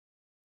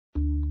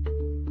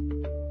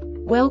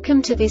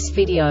Welcome to this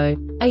video.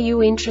 Are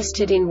you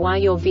interested in why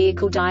your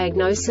vehicle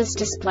diagnosis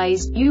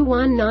displays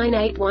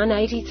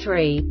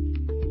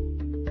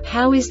U1981-83?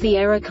 How is the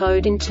error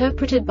code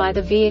interpreted by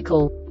the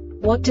vehicle?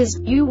 What does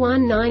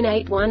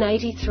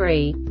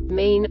U1981-83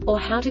 mean, or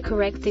how to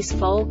correct this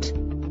fault?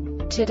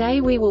 Today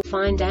we will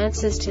find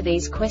answers to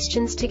these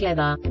questions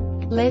together.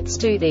 Let's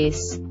do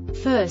this.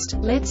 First,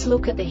 let's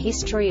look at the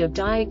history of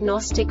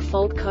diagnostic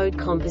fault code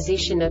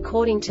composition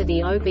according to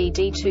the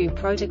OBD2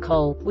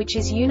 protocol, which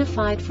is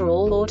unified for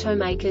all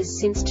automakers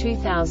since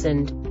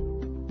 2000.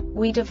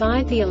 We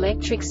divide the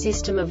electric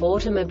system of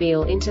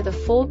automobile into the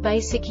four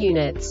basic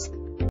units: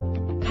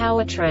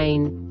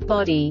 powertrain,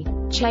 body,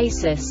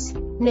 chassis,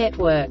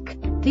 network.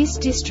 This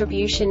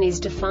distribution is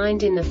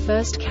defined in the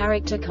first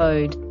character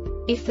code.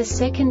 If the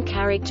second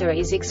character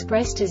is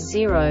expressed as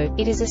 0,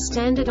 it is a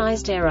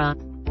standardized error.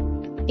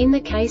 In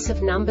the case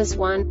of numbers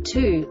 1,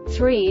 2,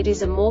 3, it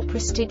is a more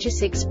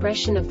prestigious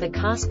expression of the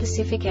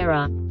car-specific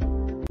error.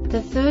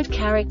 The third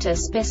character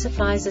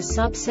specifies a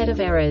subset of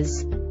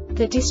errors.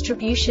 The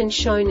distribution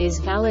shown is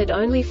valid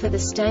only for the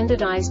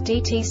standardized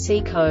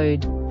DTC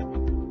code.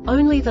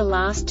 Only the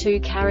last two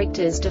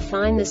characters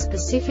define the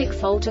specific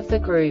fault of the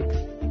group.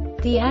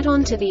 The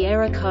add-on to the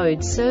error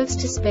code serves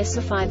to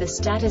specify the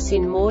status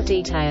in more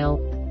detail.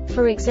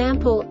 For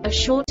example, a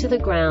short to the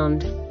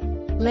ground.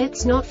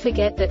 Let's not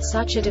forget that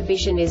such a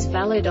division is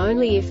valid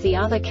only if the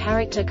other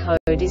character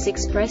code is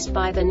expressed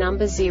by the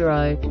number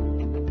 0.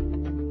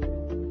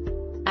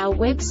 Our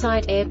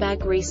website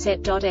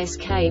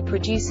airbagreset.sk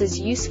produces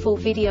useful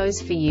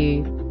videos for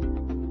you.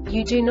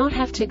 You do not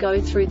have to go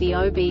through the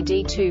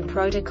OBD2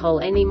 protocol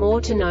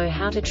anymore to know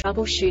how to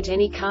troubleshoot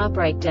any car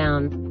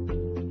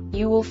breakdown.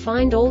 You will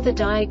find all the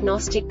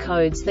diagnostic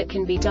codes that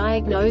can be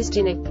diagnosed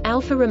in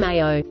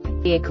Alfa-Romeo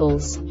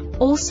vehicles.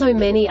 Also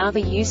many other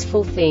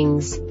useful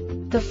things.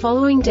 The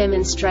following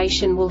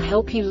demonstration will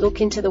help you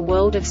look into the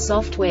world of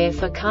software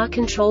for car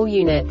control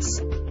units.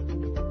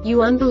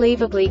 You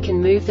unbelievably can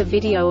move the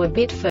video a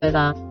bit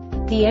further.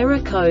 The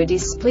error code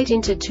is split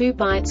into 2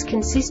 bytes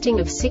consisting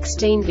of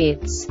 16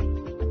 bits.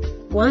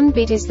 1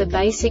 bit is the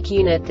basic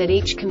unit that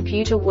each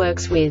computer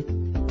works with.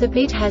 The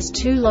bit has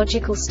 2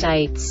 logical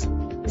states: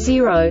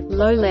 0,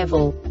 low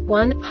level,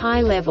 1, high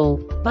level.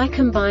 By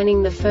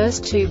combining the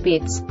first 2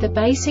 bits, the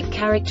basic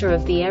character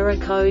of the error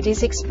code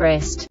is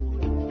expressed.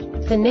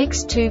 The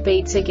next 2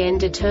 beats again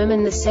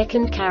determine the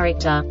second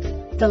character.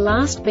 The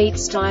last beat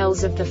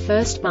styles of the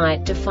first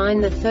byte define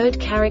the third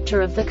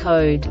character of the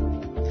code.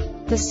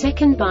 The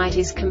second byte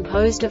is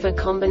composed of a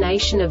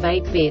combination of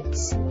 8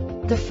 bits.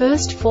 The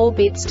first 4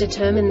 bits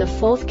determine the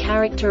fourth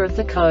character of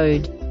the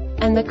code.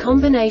 And the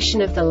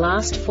combination of the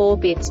last 4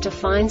 bits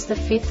defines the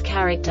fifth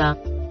character.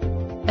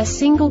 A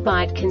single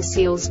byte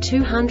conceals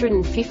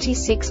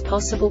 256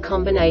 possible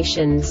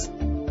combinations.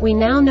 We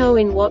now know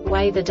in what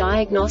way the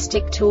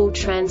diagnostic tool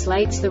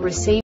translates the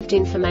received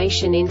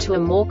information into a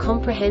more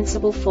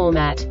comprehensible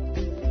format.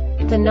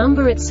 The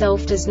number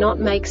itself does not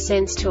make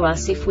sense to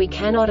us if we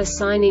cannot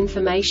assign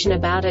information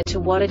about it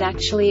to what it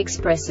actually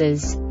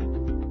expresses.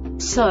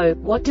 So,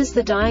 what does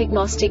the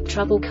Diagnostic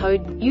Trouble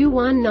Code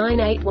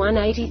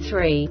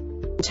U1981-83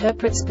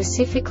 interpret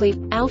specifically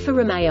for Alfa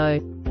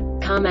Romeo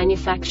car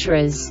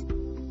manufacturers?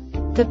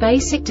 The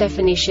basic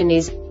definition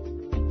is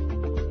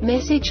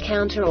message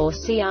counter or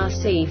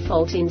CRC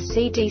fault in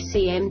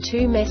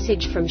CDCM2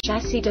 message from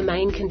chassis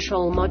domain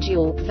control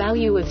module,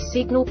 value of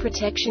signal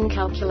protection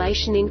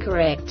calculation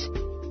incorrect.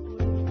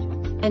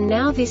 And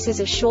now this is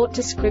a short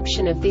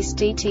description of this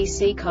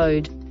DTC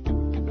code.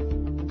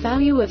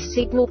 Value of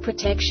signal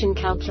protection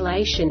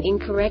calculation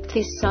incorrect.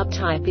 This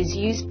subtype is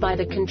used by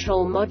the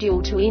control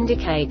module to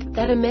indicate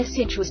that a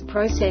message was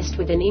processed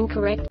with an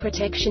incorrect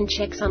protection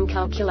checksum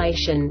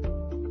calculation.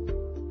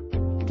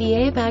 The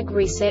Airbag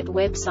Reset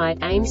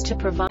website aims to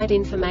provide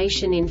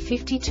information in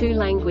 52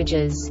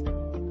 languages.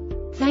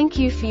 Thank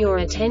you for your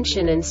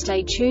attention and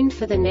stay tuned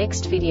for the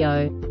next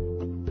video.